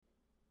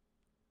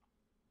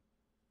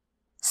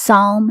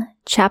Psalm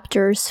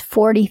chapters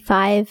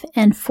 45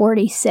 and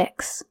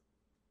 46.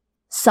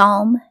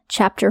 Psalm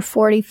chapter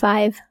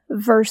 45,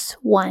 verse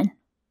 1.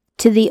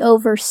 To the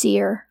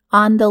overseer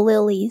on the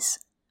lilies,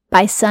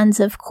 by sons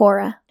of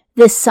Korah.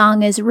 This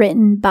song is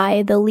written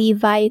by the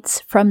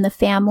Levites from the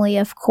family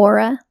of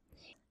Korah.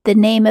 The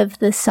name of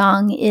the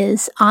song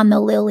is On the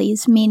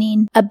Lilies,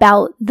 meaning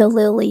about the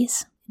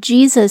lilies.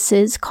 Jesus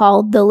is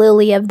called the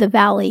lily of the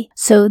valley,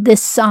 so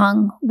this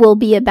song will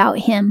be about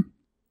him.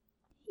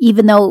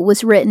 Even though it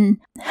was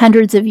written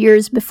hundreds of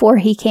years before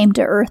he came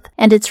to earth,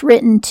 and it's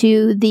written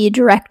to the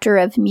director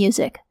of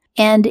music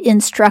and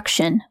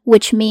instruction,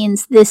 which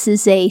means this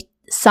is a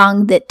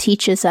song that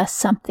teaches us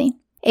something.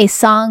 A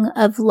song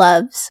of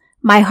loves.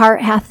 My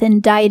heart hath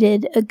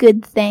indited a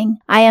good thing.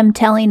 I am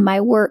telling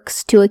my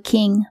works to a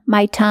king.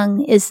 My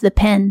tongue is the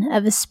pen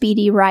of a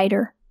speedy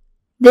writer.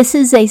 This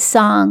is a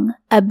song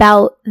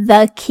about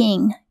the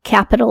king,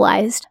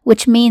 capitalized,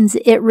 which means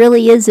it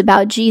really is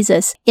about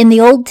Jesus. In the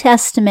Old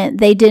Testament,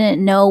 they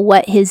didn't know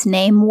what his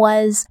name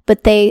was,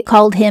 but they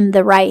called him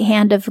the right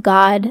hand of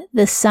God,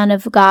 the Son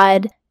of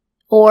God,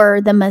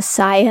 or the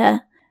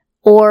Messiah,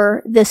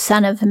 or the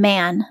Son of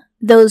Man.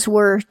 Those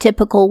were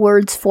typical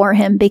words for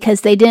him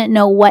because they didn't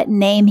know what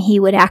name he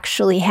would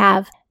actually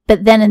have.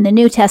 But then in the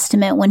New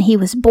Testament, when he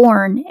was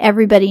born,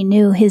 everybody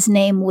knew his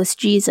name was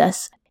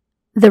Jesus.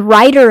 The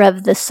writer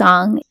of the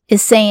song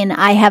is saying,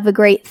 I have a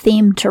great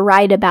theme to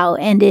write about,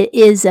 and it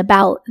is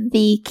about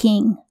the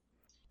King.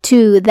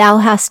 2. Thou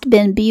hast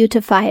been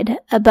beautified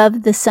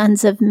above the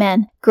sons of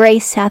men.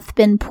 Grace hath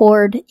been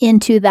poured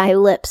into thy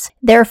lips.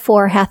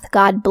 Therefore hath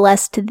God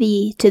blessed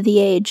thee to the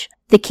age.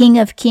 The King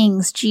of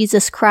Kings,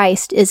 Jesus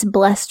Christ, is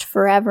blessed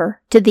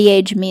forever. To the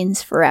age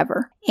means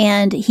forever.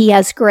 And he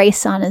has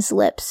grace on his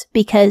lips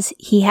because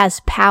he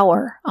has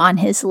power on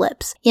his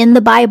lips. In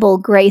the Bible,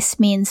 grace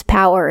means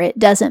power. It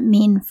doesn't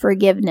mean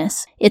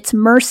forgiveness. It's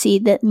mercy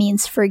that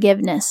means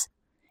forgiveness.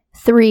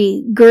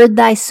 3. Gird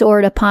thy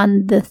sword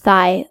upon the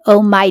thigh,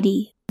 O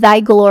mighty, thy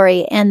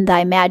glory and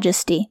thy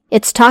majesty.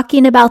 It's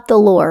talking about the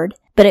Lord,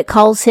 but it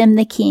calls him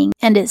the King,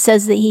 and it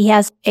says that he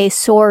has a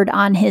sword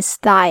on his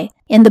thigh.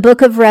 In the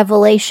book of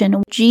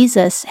Revelation,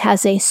 Jesus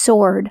has a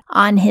sword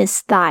on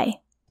his thigh.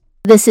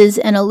 This is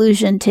an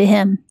allusion to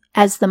him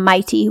as the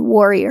mighty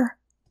warrior.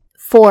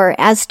 4.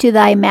 As to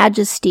thy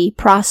majesty,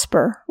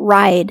 prosper,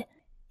 ride.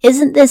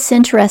 Isn't this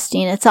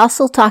interesting? It's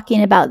also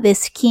talking about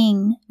this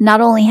king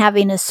not only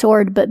having a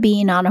sword, but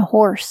being on a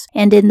horse.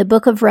 And in the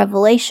book of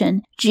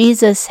Revelation,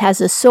 Jesus has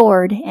a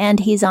sword and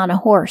he's on a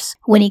horse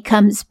when he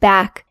comes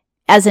back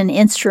as an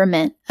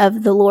instrument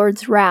of the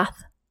Lord's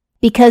wrath.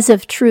 Because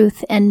of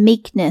truth and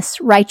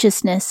meekness,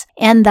 righteousness,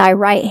 and thy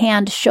right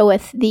hand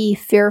showeth thee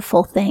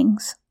fearful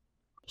things.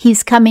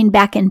 He's coming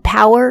back in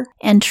power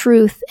and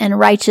truth and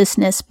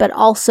righteousness, but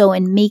also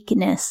in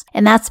meekness.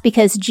 And that's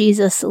because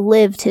Jesus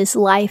lived his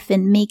life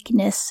in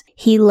meekness.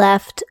 He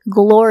left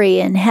glory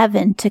in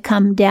heaven to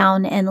come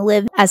down and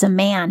live as a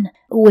man,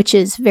 which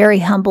is very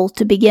humble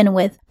to begin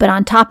with. But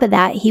on top of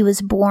that, he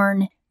was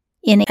born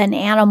in an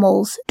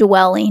animal's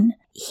dwelling.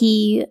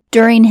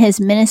 During his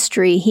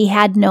ministry, he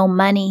had no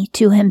money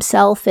to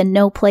himself and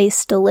no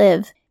place to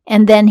live.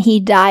 And then he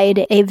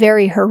died a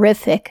very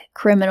horrific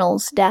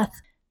criminal's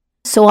death.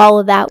 So all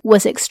of that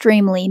was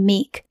extremely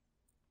meek.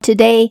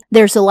 Today,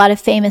 there's a lot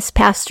of famous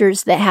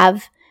pastors that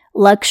have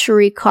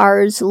luxury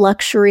cars,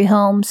 luxury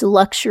homes,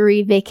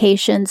 luxury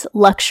vacations,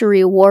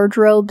 luxury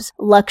wardrobes,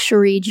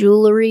 luxury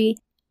jewelry.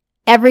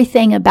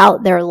 Everything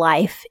about their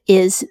life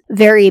is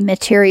very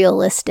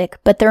materialistic,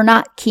 but they're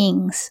not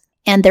kings.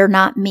 And they're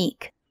not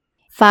meek.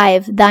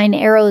 5. Thine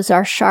arrows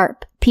are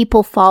sharp.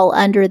 People fall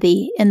under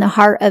thee in the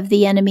heart of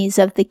the enemies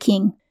of the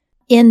king.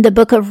 In the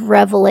book of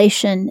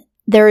Revelation,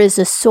 there is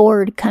a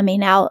sword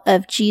coming out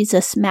of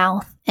Jesus'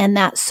 mouth, and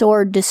that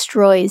sword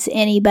destroys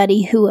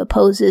anybody who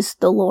opposes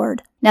the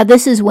Lord. Now,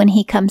 this is when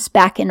he comes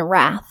back in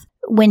wrath.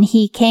 When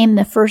he came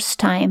the first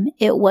time,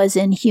 it was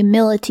in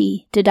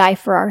humility to die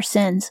for our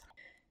sins.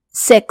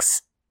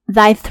 6.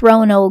 Thy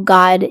throne, O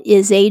God,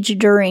 is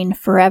age-during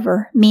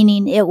forever,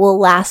 meaning it will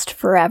last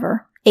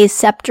forever. A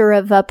scepter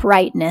of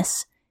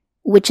uprightness,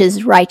 which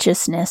is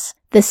righteousness,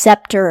 the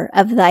scepter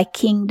of thy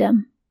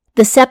kingdom.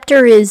 The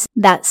scepter is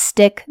that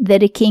stick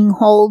that a king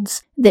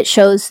holds that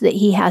shows that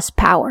he has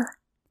power.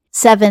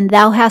 7.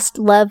 Thou hast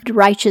loved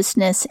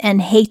righteousness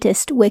and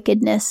hatest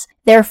wickedness.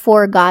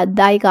 Therefore God,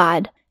 thy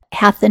God,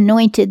 hath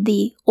anointed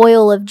thee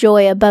oil of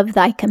joy above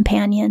thy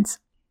companions.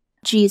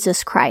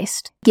 Jesus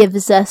Christ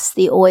gives us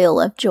the oil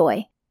of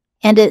joy.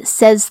 And it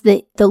says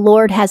that the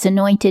Lord has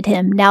anointed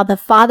him. Now the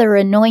Father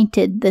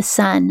anointed the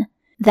Son.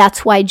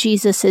 That's why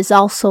Jesus is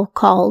also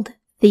called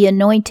the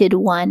Anointed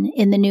One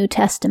in the New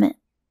Testament.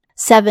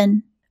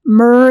 7.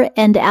 Myrrh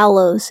and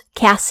aloes,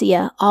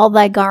 cassia, all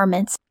thy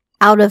garments,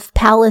 out of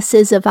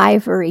palaces of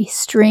ivory,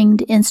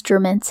 stringed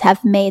instruments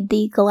have made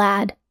thee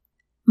glad.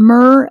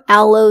 Myrrh,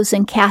 aloes,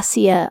 and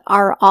cassia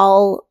are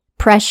all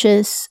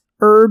precious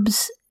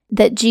herbs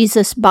that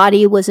Jesus'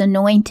 body was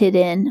anointed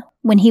in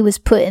when he was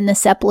put in the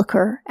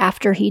sepulcher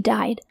after he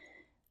died.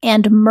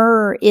 And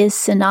myrrh is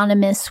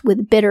synonymous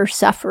with bitter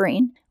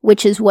suffering,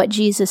 which is what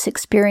Jesus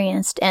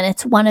experienced. And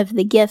it's one of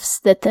the gifts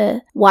that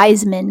the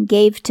wise men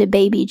gave to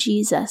baby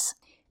Jesus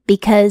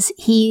because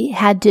he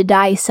had to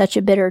die such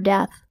a bitter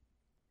death.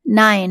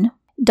 9.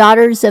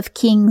 Daughters of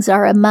kings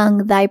are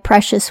among thy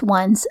precious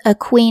ones. A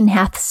queen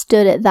hath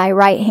stood at thy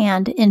right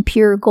hand in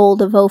pure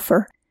gold of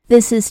Ophir.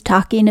 This is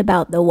talking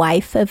about the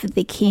wife of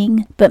the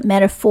king, but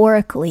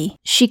metaphorically,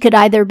 she could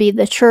either be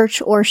the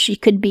church or she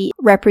could be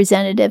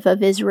representative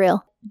of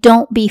Israel.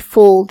 Don't be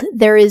fooled.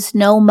 There is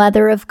no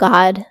mother of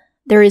God.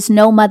 There is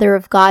no mother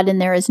of God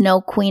and there is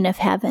no queen of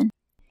heaven.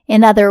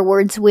 In other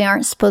words, we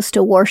aren't supposed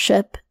to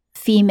worship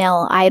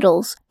female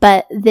idols,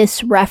 but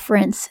this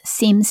reference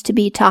seems to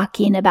be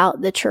talking about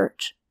the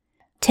church.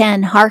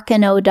 10.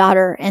 Hearken, O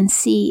daughter, and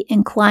see,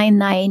 incline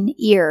thine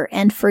ear,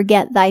 and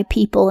forget thy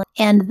people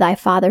and thy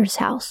father's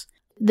house.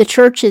 The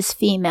church is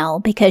female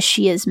because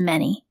she is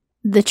many.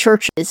 The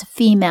church is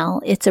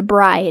female, it's a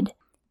bride.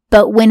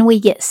 But when we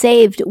get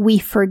saved, we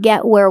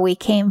forget where we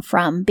came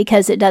from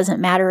because it doesn't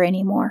matter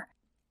anymore.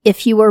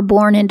 If you were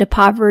born into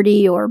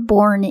poverty or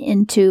born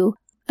into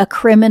a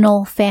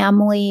criminal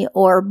family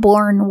or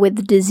born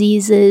with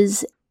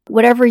diseases,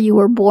 whatever you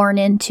were born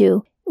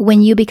into,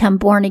 when you become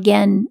born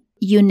again,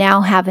 you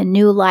now have a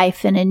new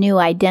life and a new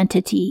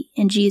identity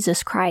in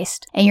Jesus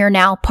Christ, and you're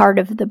now part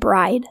of the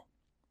bride.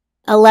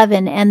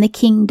 11. And the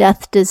king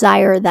doth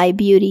desire thy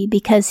beauty,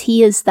 because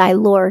he is thy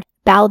Lord.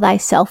 Bow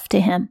thyself to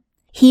him.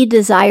 He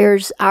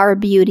desires our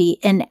beauty,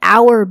 and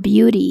our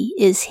beauty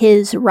is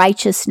his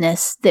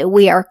righteousness that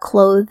we are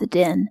clothed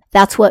in.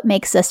 That's what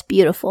makes us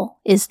beautiful,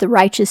 is the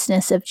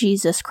righteousness of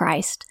Jesus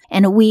Christ.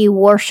 And we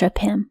worship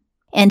him.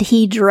 And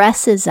he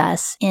dresses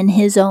us in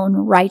his own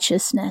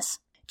righteousness,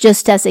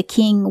 just as a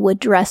king would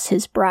dress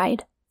his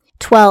bride.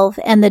 12.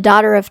 And the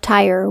daughter of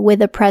Tyre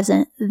with a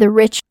present, the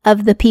rich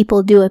of the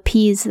people do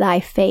appease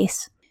thy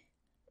face.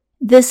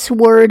 This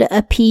word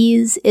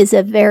appease is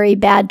a very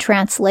bad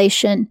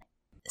translation.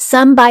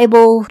 Some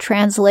Bible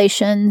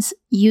translations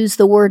use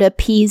the word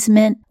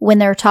appeasement when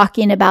they're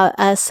talking about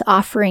us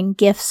offering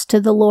gifts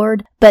to the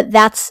Lord, but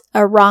that's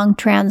a wrong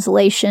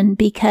translation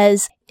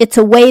because it's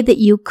a way that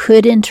you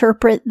could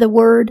interpret the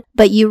word,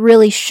 but you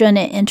really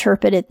shouldn't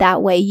interpret it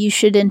that way. You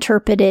should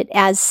interpret it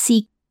as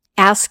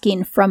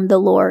asking from the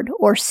Lord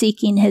or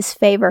seeking his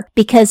favor,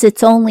 because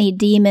it's only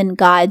demon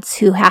gods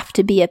who have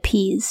to be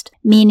appeased,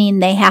 meaning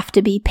they have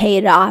to be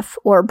paid off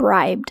or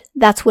bribed.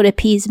 That's what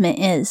appeasement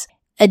is.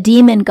 A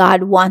demon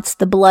god wants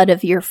the blood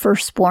of your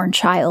firstborn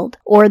child,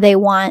 or they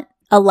want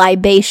a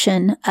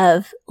libation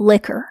of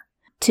liquor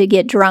to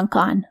get drunk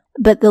on.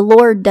 But the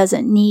Lord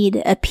doesn't need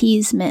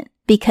appeasement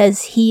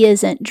because he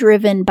isn't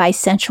driven by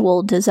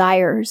sensual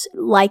desires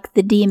like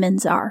the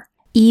demons are.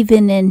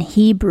 Even in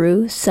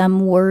Hebrew,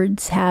 some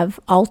words have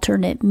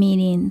alternate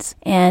meanings,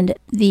 and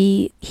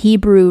the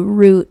Hebrew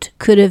root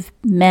could have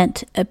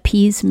meant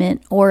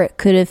appeasement or it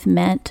could have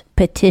meant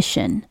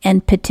petition.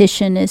 And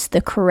petition is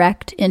the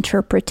correct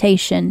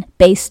interpretation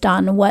based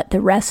on what the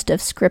rest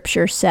of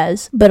Scripture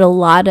says. But a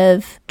lot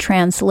of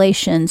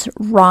translations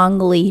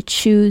wrongly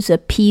choose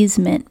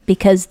appeasement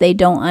because they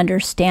don't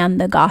understand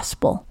the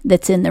gospel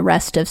that's in the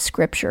rest of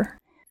Scripture.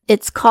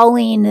 It's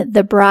calling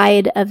the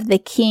bride of the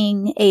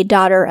king a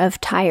daughter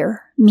of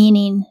Tyre,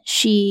 meaning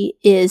she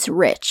is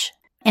rich.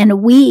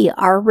 And we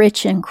are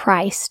rich in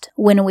Christ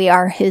when we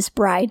are his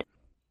bride.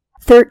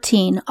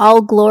 13.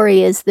 All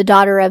glory is the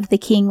daughter of the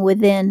king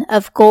within.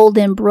 Of gold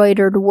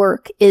embroidered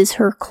work is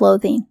her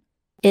clothing.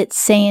 It's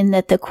saying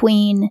that the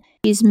queen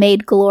is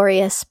made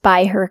glorious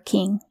by her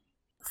king.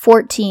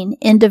 14.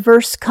 In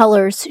diverse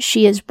colors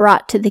she is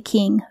brought to the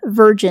king.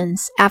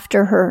 Virgins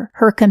after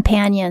her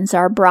companions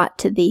are brought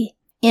to thee.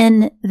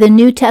 In the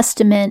New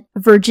Testament,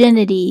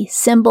 virginity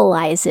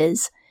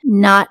symbolizes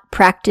not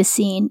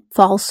practicing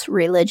false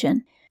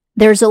religion.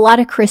 There's a lot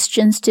of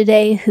Christians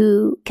today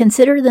who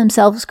consider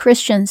themselves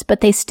Christians, but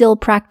they still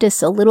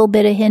practice a little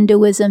bit of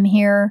Hinduism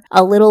here,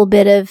 a little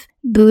bit of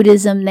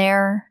Buddhism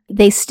there.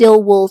 They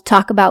still will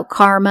talk about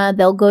karma.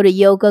 They'll go to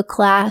yoga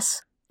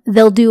class.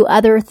 They'll do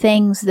other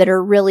things that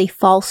are really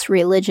false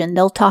religion.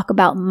 They'll talk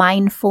about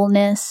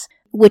mindfulness,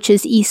 which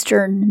is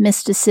Eastern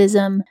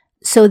mysticism.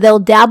 So they'll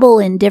dabble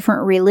in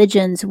different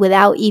religions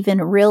without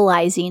even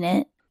realizing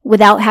it,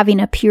 without having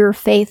a pure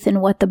faith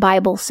in what the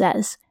Bible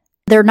says.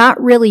 They're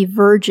not really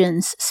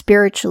virgins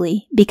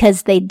spiritually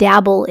because they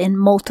dabble in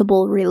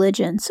multiple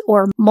religions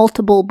or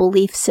multiple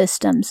belief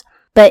systems.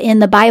 But in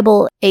the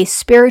Bible, a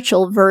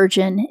spiritual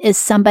virgin is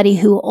somebody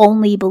who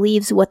only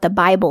believes what the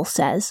Bible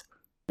says.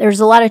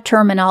 There's a lot of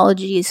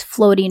terminologies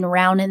floating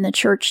around in the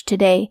church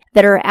today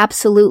that are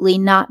absolutely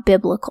not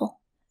biblical.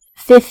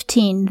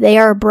 15. They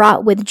are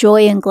brought with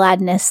joy and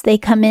gladness. They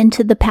come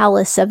into the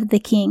palace of the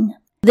king.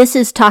 This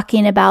is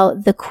talking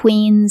about the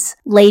queen's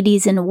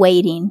ladies in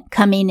waiting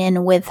coming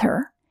in with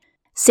her.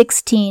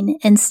 16.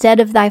 Instead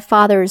of thy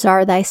fathers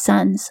are thy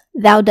sons.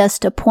 Thou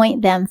dost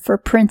appoint them for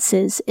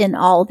princes in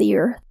all the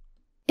earth.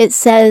 It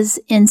says,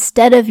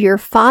 instead of your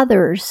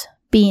fathers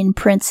being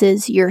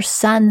princes, your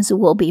sons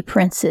will be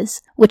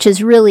princes, which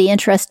is really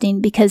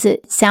interesting because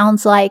it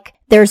sounds like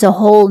there's a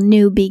whole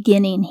new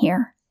beginning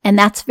here. And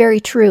that's very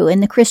true. In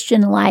the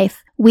Christian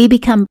life, we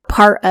become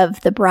part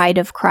of the bride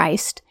of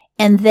Christ.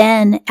 And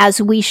then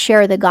as we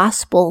share the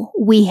gospel,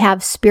 we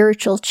have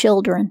spiritual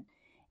children.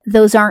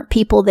 Those aren't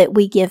people that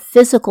we give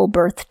physical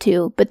birth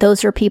to, but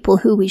those are people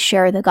who we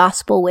share the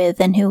gospel with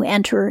and who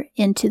enter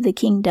into the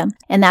kingdom.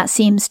 And that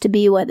seems to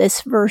be what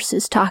this verse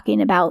is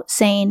talking about,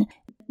 saying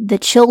the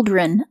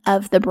children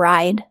of the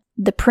bride,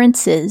 the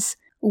princes,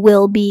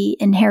 will be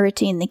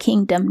inheriting the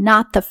kingdom,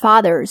 not the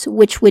fathers,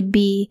 which would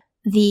be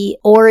the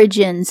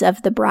origins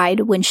of the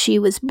bride when she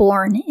was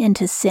born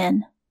into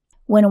sin.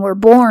 When we're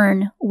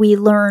born, we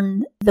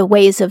learn the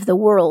ways of the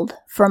world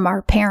from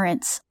our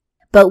parents.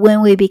 But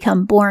when we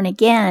become born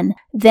again,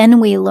 then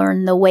we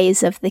learn the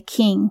ways of the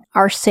King,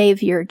 our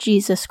Savior,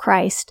 Jesus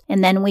Christ,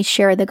 and then we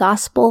share the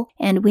gospel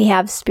and we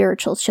have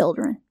spiritual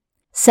children.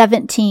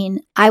 17,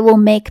 I will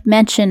make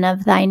mention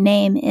of thy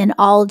name in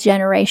all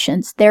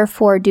generations.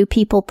 Therefore do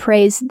people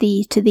praise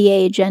thee to the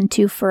age and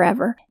to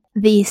forever.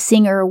 The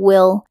singer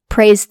will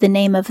praise the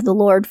name of the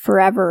Lord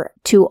forever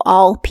to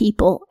all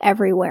people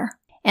everywhere.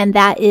 And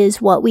that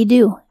is what we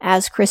do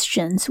as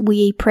Christians.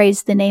 We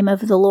praise the name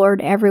of the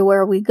Lord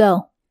everywhere we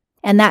go.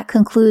 And that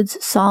concludes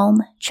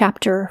Psalm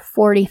chapter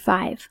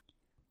 45.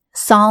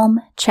 Psalm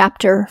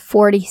chapter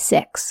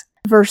 46,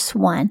 verse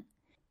 1.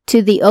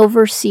 To the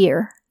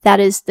overseer, that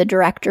is the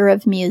director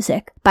of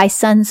music, by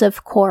sons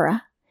of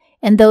Korah.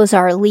 And those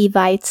are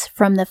Levites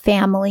from the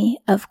family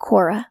of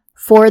Korah.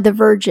 For the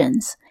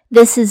virgins.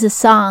 This is a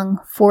song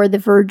for the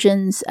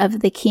virgins of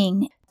the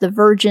king, the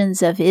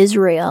virgins of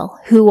Israel,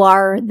 who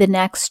are the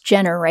next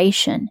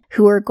generation,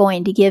 who are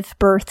going to give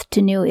birth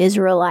to new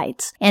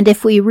Israelites. And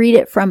if we read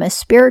it from a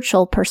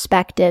spiritual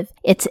perspective,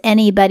 it's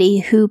anybody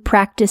who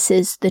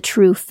practices the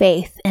true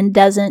faith and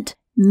doesn't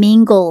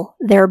mingle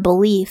their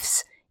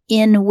beliefs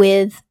in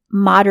with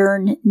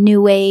modern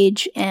New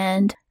Age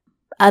and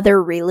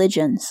other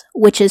religions,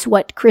 which is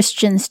what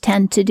Christians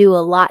tend to do a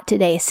lot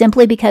today,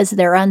 simply because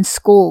they're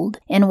unschooled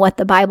in what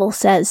the Bible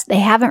says. They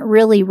haven't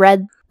really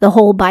read the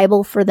whole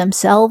Bible for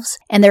themselves,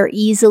 and they're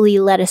easily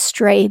led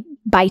astray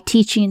by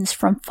teachings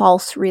from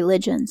false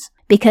religions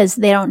because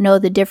they don't know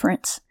the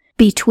difference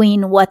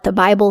between what the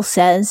Bible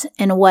says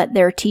and what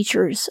their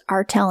teachers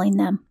are telling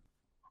them.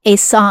 A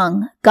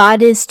song,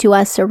 God is to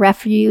us a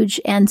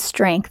refuge and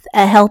strength,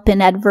 a help in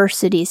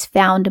adversities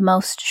found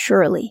most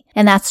surely.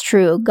 And that's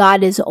true.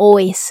 God is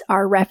always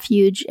our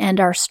refuge and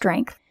our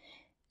strength.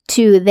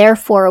 2,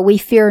 therefore we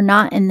fear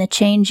not in the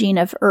changing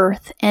of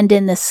earth and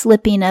in the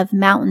slipping of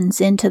mountains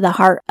into the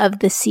heart of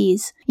the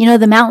seas. You know,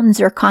 the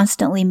mountains are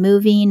constantly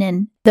moving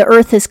and the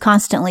earth is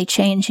constantly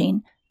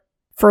changing.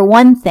 For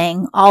one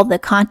thing, all the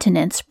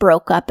continents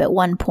broke up at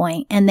one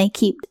point, and they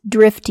keep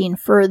drifting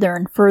further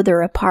and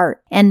further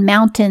apart, and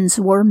mountains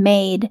were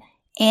made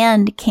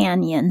and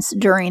canyons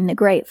during the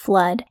Great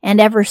Flood. And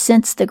ever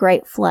since the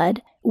Great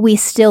Flood, we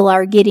still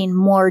are getting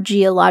more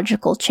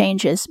geological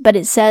changes. But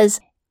it says,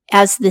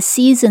 as the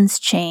seasons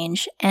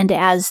change and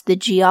as the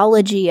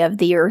geology of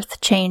the earth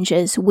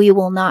changes, we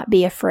will not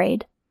be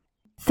afraid.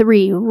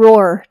 3,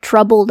 roar,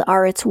 troubled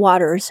are its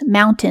waters,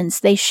 mountains,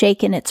 they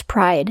shake in its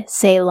pride,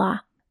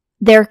 Selah.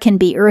 There can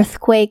be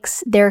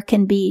earthquakes, there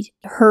can be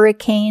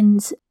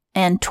hurricanes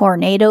and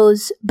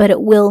tornadoes, but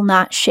it will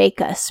not shake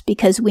us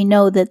because we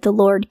know that the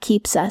Lord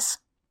keeps us.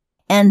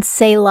 And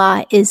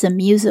Selah is a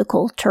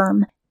musical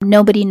term.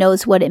 Nobody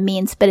knows what it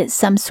means, but it's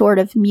some sort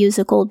of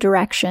musical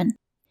direction.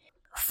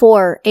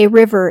 4, a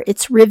river,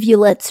 its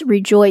rivulets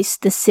rejoice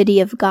the city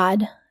of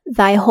God,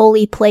 thy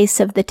holy place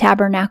of the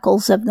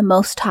tabernacles of the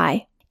Most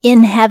High.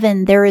 In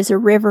heaven there is a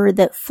river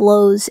that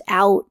flows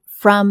out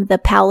from the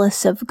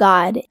palace of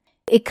God.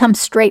 It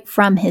comes straight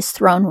from his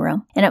throne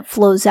room, and it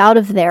flows out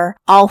of there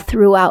all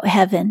throughout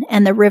heaven,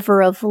 and the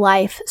river of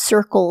life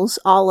circles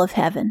all of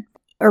heaven.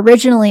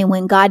 Originally,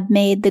 when God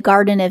made the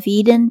Garden of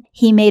Eden,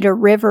 he made a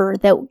river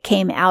that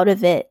came out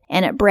of it,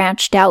 and it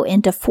branched out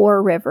into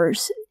 4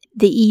 rivers.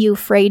 The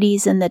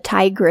Euphrates and the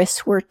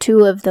Tigris were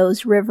 2 of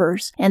those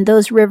rivers, and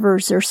those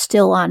rivers are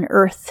still on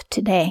earth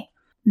today.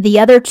 The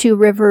other 2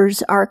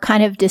 rivers are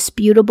kind of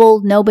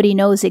disputable. Nobody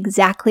knows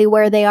exactly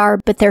where they are,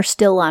 but they're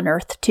still on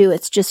earth too.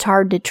 It's just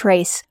hard to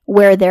trace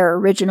where their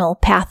original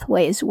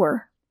pathways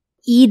were.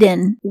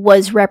 Eden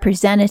was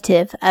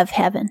representative of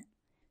heaven.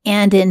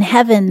 And in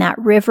heaven, that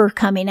river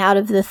coming out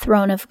of the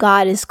throne of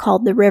God is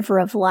called the river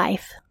of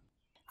life.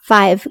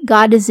 5,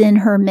 God is in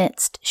her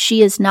midst.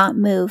 She is not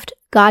moved.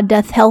 God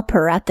doth help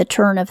her at the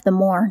turn of the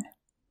morn.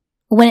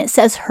 When it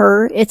says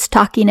her, it's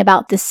talking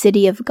about the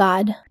city of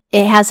God.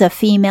 It has a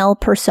female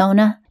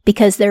persona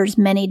because there's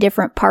many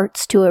different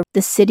parts to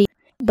the city,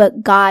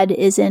 but God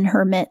is in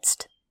her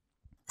midst.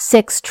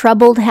 6,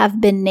 troubled have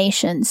been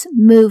nations,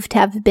 moved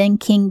have been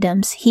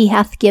kingdoms. He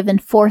hath given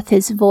forth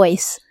his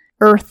voice.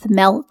 Earth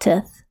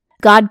melteth.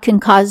 God can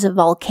cause a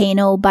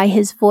volcano by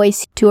his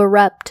voice to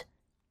erupt.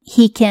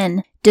 He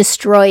can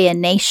destroy a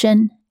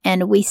nation,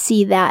 and we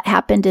see that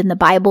happened in the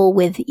Bible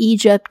with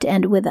Egypt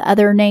and with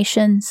other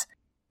nations.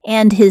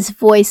 And his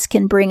voice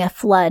can bring a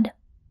flood.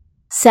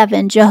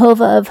 7.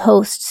 Jehovah of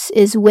hosts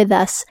is with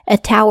us, a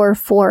tower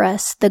for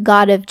us, the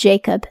God of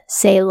Jacob,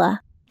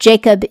 Selah.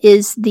 Jacob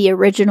is the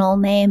original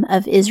name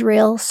of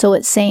Israel, so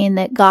it's saying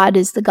that God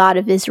is the God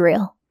of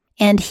Israel.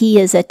 And he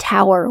is a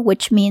tower,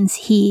 which means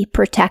he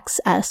protects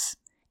us.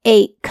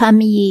 8.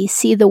 Come ye,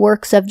 see the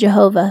works of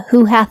Jehovah,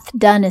 who hath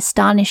done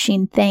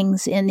astonishing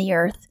things in the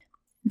earth.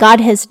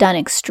 God has done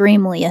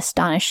extremely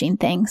astonishing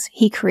things.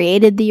 He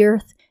created the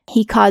earth.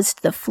 He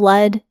caused the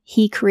flood.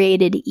 He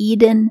created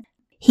Eden.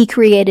 He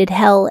created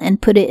hell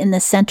and put it in the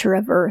center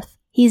of earth.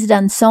 He's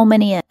done so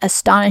many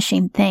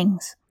astonishing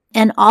things.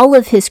 And all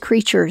of his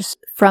creatures,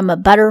 from a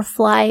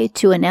butterfly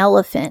to an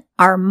elephant,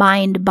 are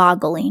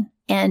mind-boggling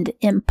and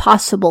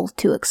impossible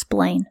to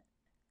explain.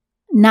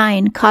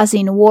 9.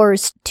 Causing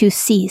wars to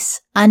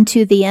cease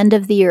unto the end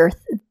of the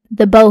earth.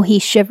 The bow he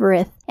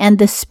shivereth, and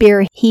the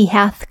spear he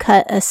hath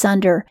cut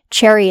asunder.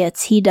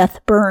 Chariots he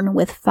doth burn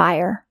with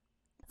fire.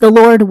 The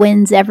Lord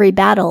wins every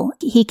battle.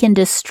 He can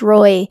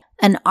destroy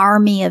an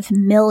army of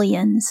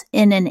millions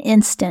in an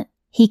instant.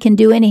 He can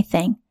do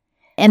anything.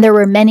 And there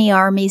were many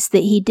armies that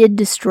he did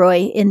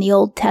destroy in the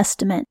Old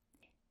Testament.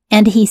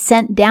 And he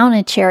sent down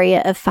a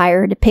chariot of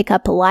fire to pick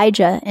up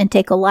Elijah and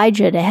take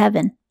Elijah to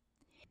heaven.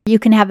 You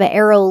can have an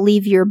arrow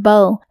leave your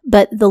bow,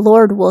 but the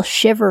Lord will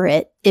shiver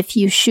it if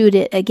you shoot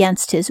it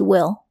against his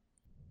will.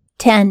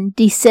 10.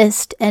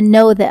 Desist and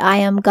know that I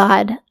am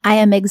God. I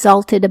am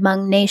exalted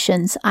among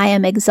nations. I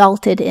am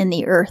exalted in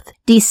the earth.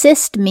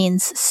 Desist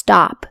means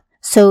stop.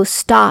 So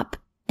stop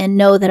and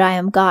know that I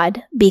am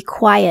God. Be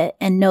quiet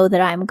and know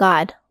that I am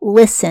God.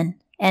 Listen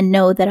and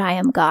know that I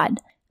am God.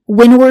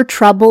 When we're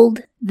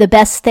troubled, the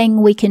best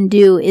thing we can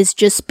do is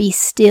just be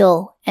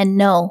still and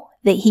know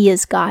that he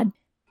is God.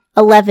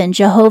 11.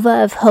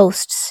 Jehovah of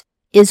hosts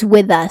is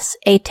with us.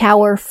 A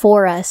tower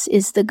for us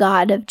is the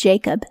God of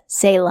Jacob,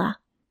 Selah.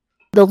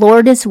 The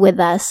Lord is with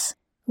us.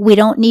 We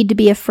don't need to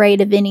be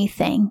afraid of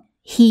anything.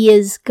 He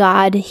is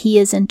God. He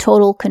is in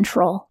total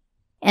control.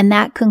 And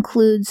that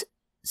concludes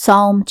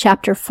Psalm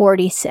chapter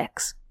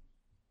 46.